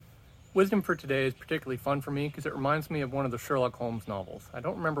Wisdom for today is particularly fun for me because it reminds me of one of the Sherlock Holmes novels. I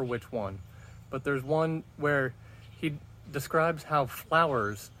don't remember which one, but there's one where he describes how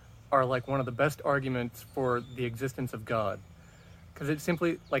flowers are like one of the best arguments for the existence of God. Because it's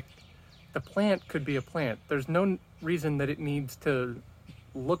simply like the plant could be a plant. There's no reason that it needs to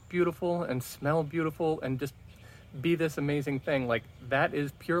look beautiful and smell beautiful and just be this amazing thing. Like, that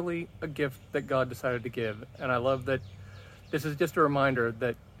is purely a gift that God decided to give. And I love that this is just a reminder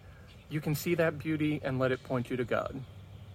that you can see that beauty and let it point you to God.